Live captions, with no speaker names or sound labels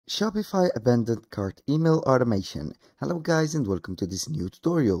Shopify abandoned cart email automation. Hello guys and welcome to this new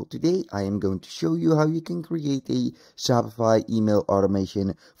tutorial. Today I am going to show you how you can create a Shopify email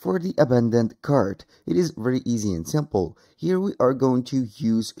automation for the abandoned cart. It is very easy and simple. Here we are going to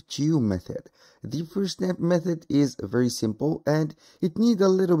use two methods. The first method is very simple and it needs a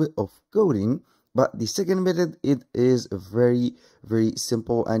little bit of coding. But the second method, it is very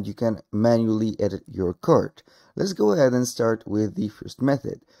simple and you can manually edit your cart. Let's go ahead and start with the first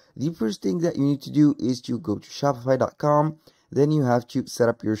method. The first thing that you need to do is to go to shopify.com. Then you have to set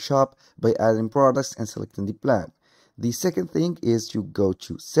up your shop by adding products and selecting the plan. The second thing is to go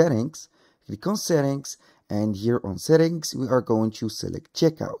to settings, click on settings, and here on settings we are going to select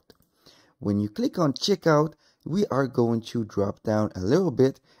checkout. When you click on checkout, we are going to drop down a little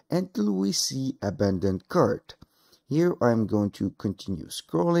bit until we see abandoned cart. Here I'm going to continue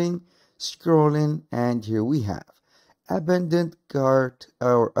scrolling, and here we have abandoned cart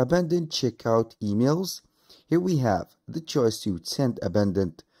or abandoned checkout emails. Here we have the choice to send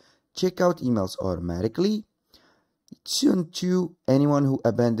abandoned checkout emails automatically, send to anyone who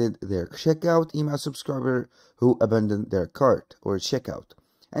abandoned their checkout, email subscriber who abandoned their cart or checkout.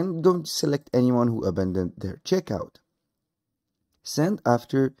 I'm going to select anyone who abandoned their checkout. Send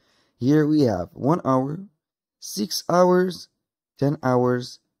after. Here we have 1 hour, 6 hours, 10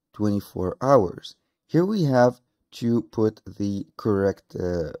 hours, 24 hours. Here we have to put the correct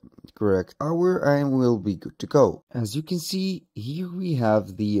hour and we'll be good to go. As you can see, here we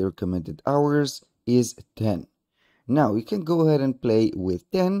have the recommended hours is 10. Now you can go ahead and play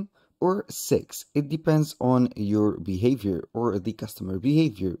with 10 or 6. It depends on your behavior or the customer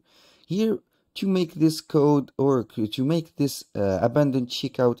behavior. Here, to make this code or to make this abandoned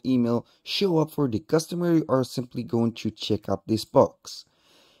checkout email show up for the customer, you are simply going to check out this box.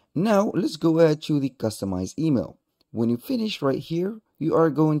 Now let's go ahead to the customize email. When you finish right here, you are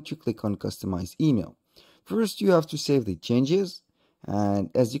going to click on customize email. First, you have to save the changes, and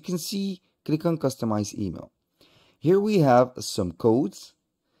as you can see, click on customize email. Here we have some codes.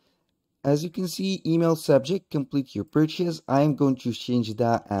 As you can see, email subject, complete your purchase. I am going to change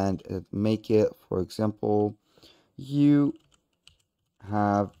that and make it, for example, you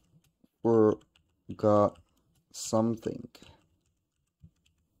have forgot something,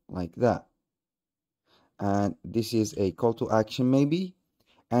 like that. And this is a call to action maybe.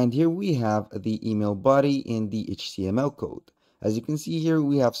 And here we have the email body in the HTML code. As you can see here,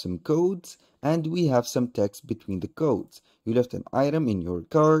 we have some codes and we have some text between the codes. You left an item in your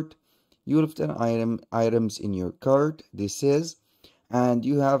cart. You left an items in your cart, this is, and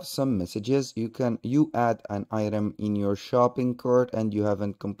you have some messages. You add an item in your shopping cart and you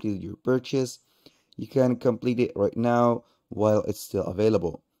haven't completed your purchase. You can complete it right now while it's still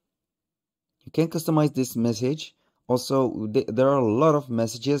available. You can customize this message. Also, there are a lot of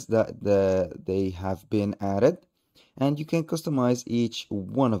messages that they have been added, and you can customize each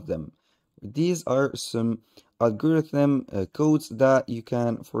one of them. These are some algorithm codes that you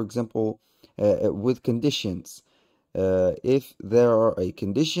can, for example, with conditions. If there are a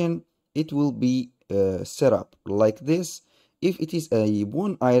condition, it will be set up like this. If it is a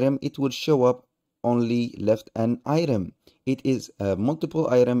one item, it will show up only left an item. It is a multiple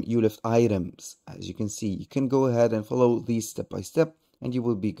item, you left items. As you can see, you can go ahead and follow these step by step and you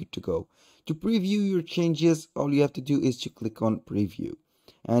will be good to go. To preview your changes, all you have to do is to click on preview,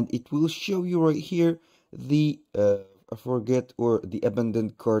 and it will show you right here the forget or the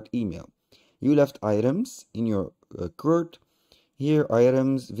abandoned cart email. You left items in your cart. Here,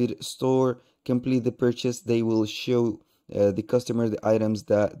 items, vid store, complete the purchase. They will show the customer the items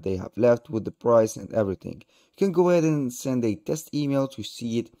that they have left with the price and everything. You can go ahead and send a test email to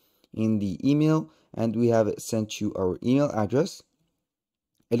see it in the email, and we have it sent to our email address.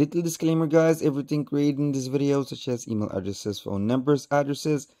 A little disclaimer, guys, everything created in this video, such as email addresses, phone numbers,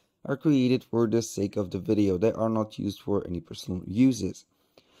 addresses, are created for the sake of the video. They are not used for any personal uses.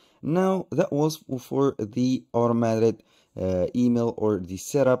 Now, that was for the automated email or the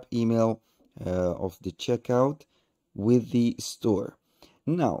setup email of the checkout with the store.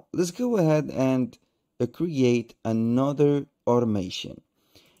 Now, let's go ahead and create another automation.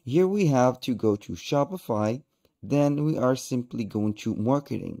 Here we have to go to Shopify. Then we are simply going to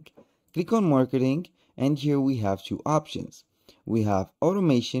marketing. Click on marketing, and here we have two options. We have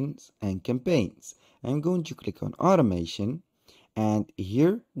automations and campaigns. I'm going to click on automation, and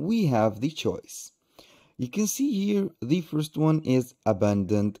here we have the choice. You can see here the first one is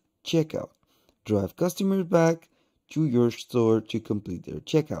abandoned checkout. Drive customers back to your store to complete their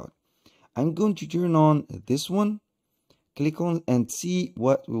checkout. I'm going to turn on this one. Click on and see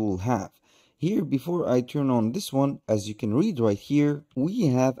what we will have. Here, before I turn on this one, as you can read right here, we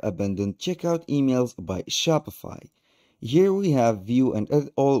have abandoned checkout emails by Shopify. Here we have view and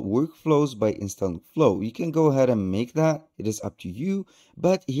edit all workflows by Instant Flow. You can go ahead and make that. It is up to you.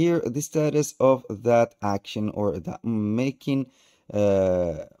 But here the status of that action or that making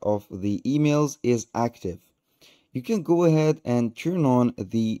of the emails is active. You can go ahead and turn on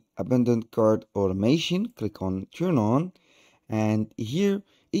the abandoned cart automation. Click on turn on, and here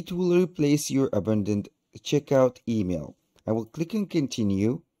it will replace your abandoned checkout email. I will click on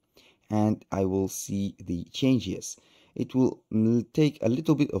continue and I will see the changes. It will take a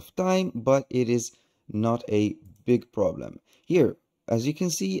little bit of time, but it is not a big problem. Here, as you can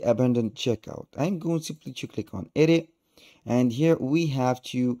see, abandoned checkout. I'm going simply to click on edit, and here we have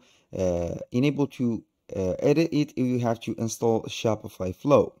to enable to edit it. You have to install Shopify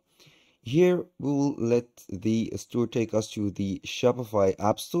Flow. Here we will let the store take us to the Shopify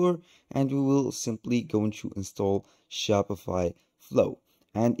App Store, and we will simply going to install Shopify Flow.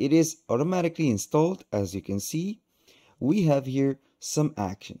 And it is automatically installed. As you can see, we have here some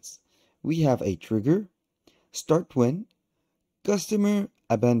actions. We have a trigger, start when, customer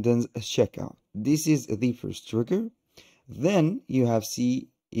abandons checkout. This is the first trigger. Then you have we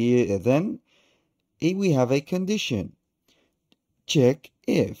have a condition. Check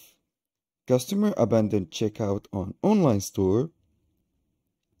if customer abandoned checkout on online store.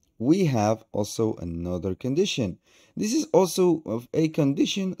 We have also another condition. This is also of a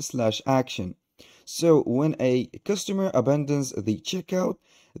condition / action. So when a customer abandons the checkout,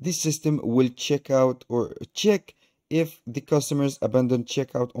 the system will check out or check if the customers abandoned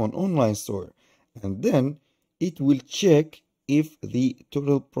checkout on online store, and then it will check if the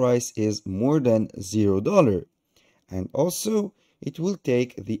total price is more than $0, and also it will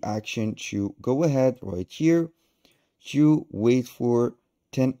take the action to go ahead right here to wait for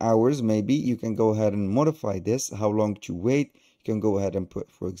 10 hours. Maybe you can go ahead and modify this, how long to wait. You can go ahead and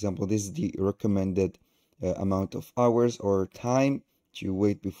put, for example, this is the recommended amount of hours or time to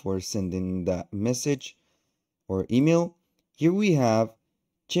wait before sending that message or email. Here we have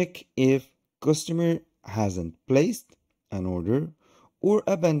check if customer hasn't placed an order or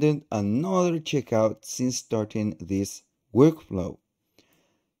abandoned another checkout since starting this workflow.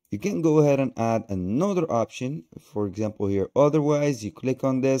 You can go ahead and add another option. For example, here, otherwise, you click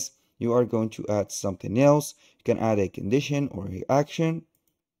on this, you are going to add something else. You can add a condition or a action.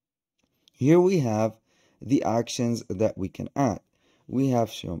 Here we have the actions that we can add. We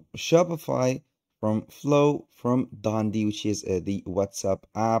have some Shopify, from Flow, from Dondi, which is the WhatsApp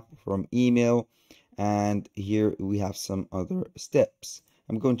app, from email, and here we have some other steps.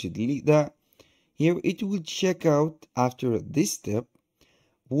 I'm going to delete that. Here it will check out after this step.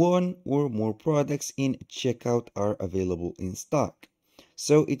 One or more products in checkout are available in stock.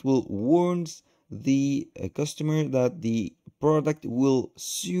 So it will warn the customer that the product will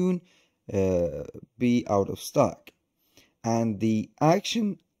soon be out of stock. And the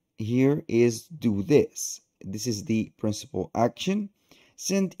action here is do this. This is the principal action.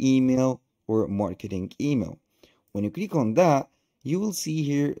 Send email or marketing email. When you click on that, you will see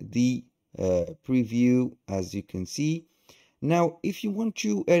here the preview, as you can see. Now, if you want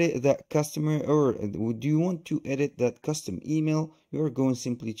to edit that customer, or do you want to edit that custom email, you are going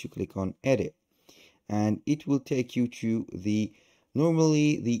simply to click on edit, and it will take you to the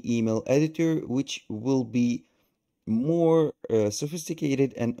normally the email editor, which will be more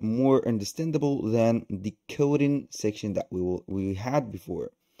sophisticated and more understandable than the coding section that we had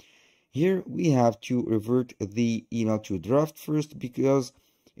before. Here we have to revert the email to draft first because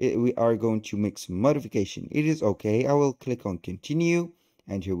we are going to make some modification. It is okay. I will click on continue,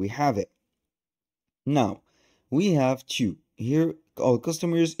 and here we have it. Now we have to here all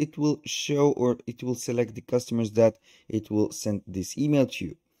customers. It will show, or it will select the customers that it will send this email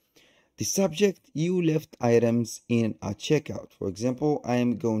to. The subject, you left items in a checkout. For example, I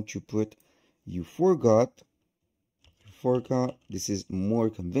am going to put you forgot. This is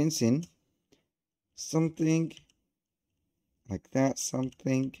more convincing. Something like that,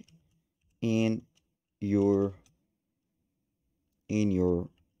 something in your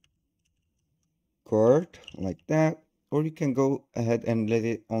cart, like that, or you can go ahead and let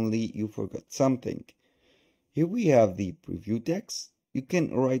it only you forgot something. Here we have the preview text. You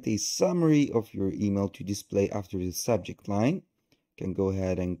can write a summary of your email to display after the subject line. You can go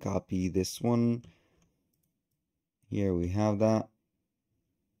ahead and copy this one. Here we have that.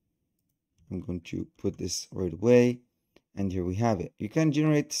 I'm going to put this right away. And here we have it. You can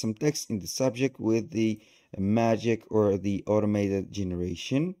generate some text in the subject with the magic or the automated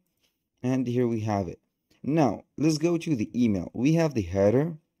generation. And here we have it. Now, let's go to the email. We have the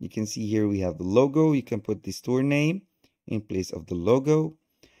header, You can see here we have the logo. You can put the store name in place of the logo.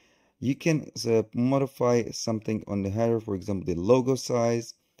 You can modify something on the header, for example, the logo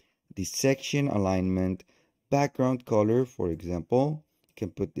size, the section alignment, background color, for example. You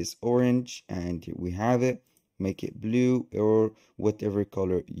can put this orange and here we have it. Make it blue or whatever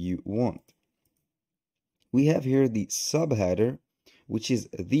color you want. We have here the subheader, which is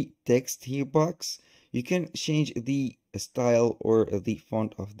the text here box. You can change the style or the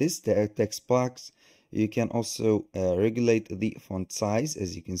font of this text box. You can also regulate the font size.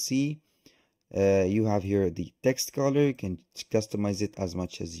 As you can see, you have here the text color. You can customize it as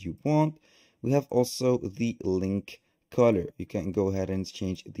much as you want. We have also the link color. You can go ahead and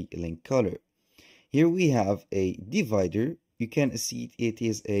change the link color. Here we have a divider. You can see it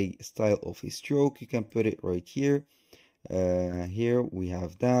is a style of a stroke. You can put it right here. Here we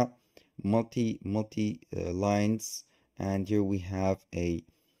have that multi lines, and here we have a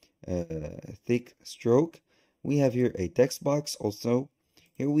thick stroke. We have here a text box also.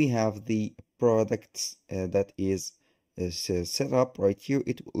 Here we have the products that is set up right here.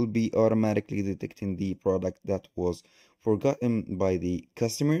 It will be automatically detecting the product that was forgotten by the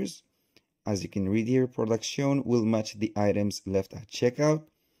customers. As you can read here, products shown will match the items left at checkout.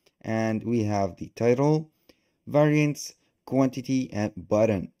 And we have the title, variants, quantity, and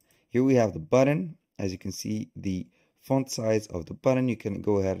button. Here we have the button. As you can see, the font size of the button, you can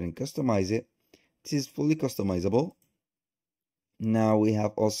go ahead and customize it. This is fully customizable. Now we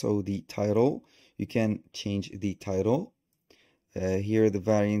have also the title. You can change the title. Here the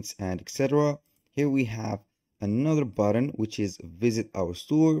variants and etc. Here we have another button, which is visit our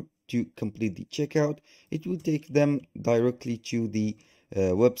store. To complete the checkout, it will take them directly to the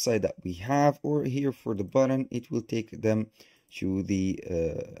website that we have, or here for the button, it will take them to the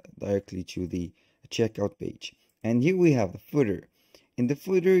directly to the checkout page. And here we have the footer. In the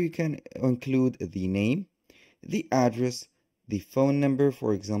footer, you can include the name, the address, the phone number,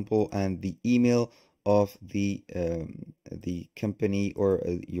 for example, and the email of the company or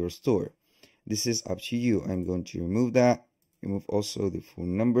your store. This is up to you. I'm going to remove that. Remove also the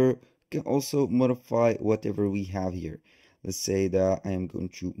phone number. You can also modify whatever we have here. Let's say that I am going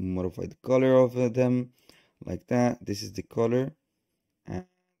to modify the color of them like that. This is the color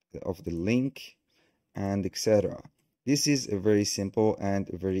of the link and etc. This is very simple and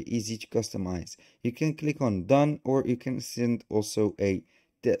very easy to customize. You can click on done, or you can send also a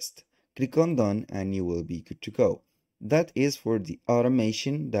test. Click on done and you will be good to go. That is for the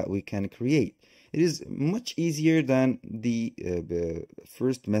automation that we can create. It is much easier than the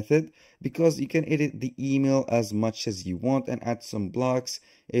first method, because you can edit the email as much as you want and add some blocks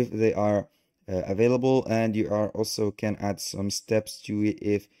if they are available, and you are also can add some steps to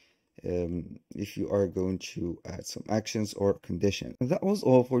it if you are going to add some actions or conditions. That was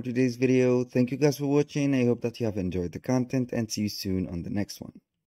all for today's video. Thank you guys for watching. I hope that you have enjoyed the content, and see you soon on the next one.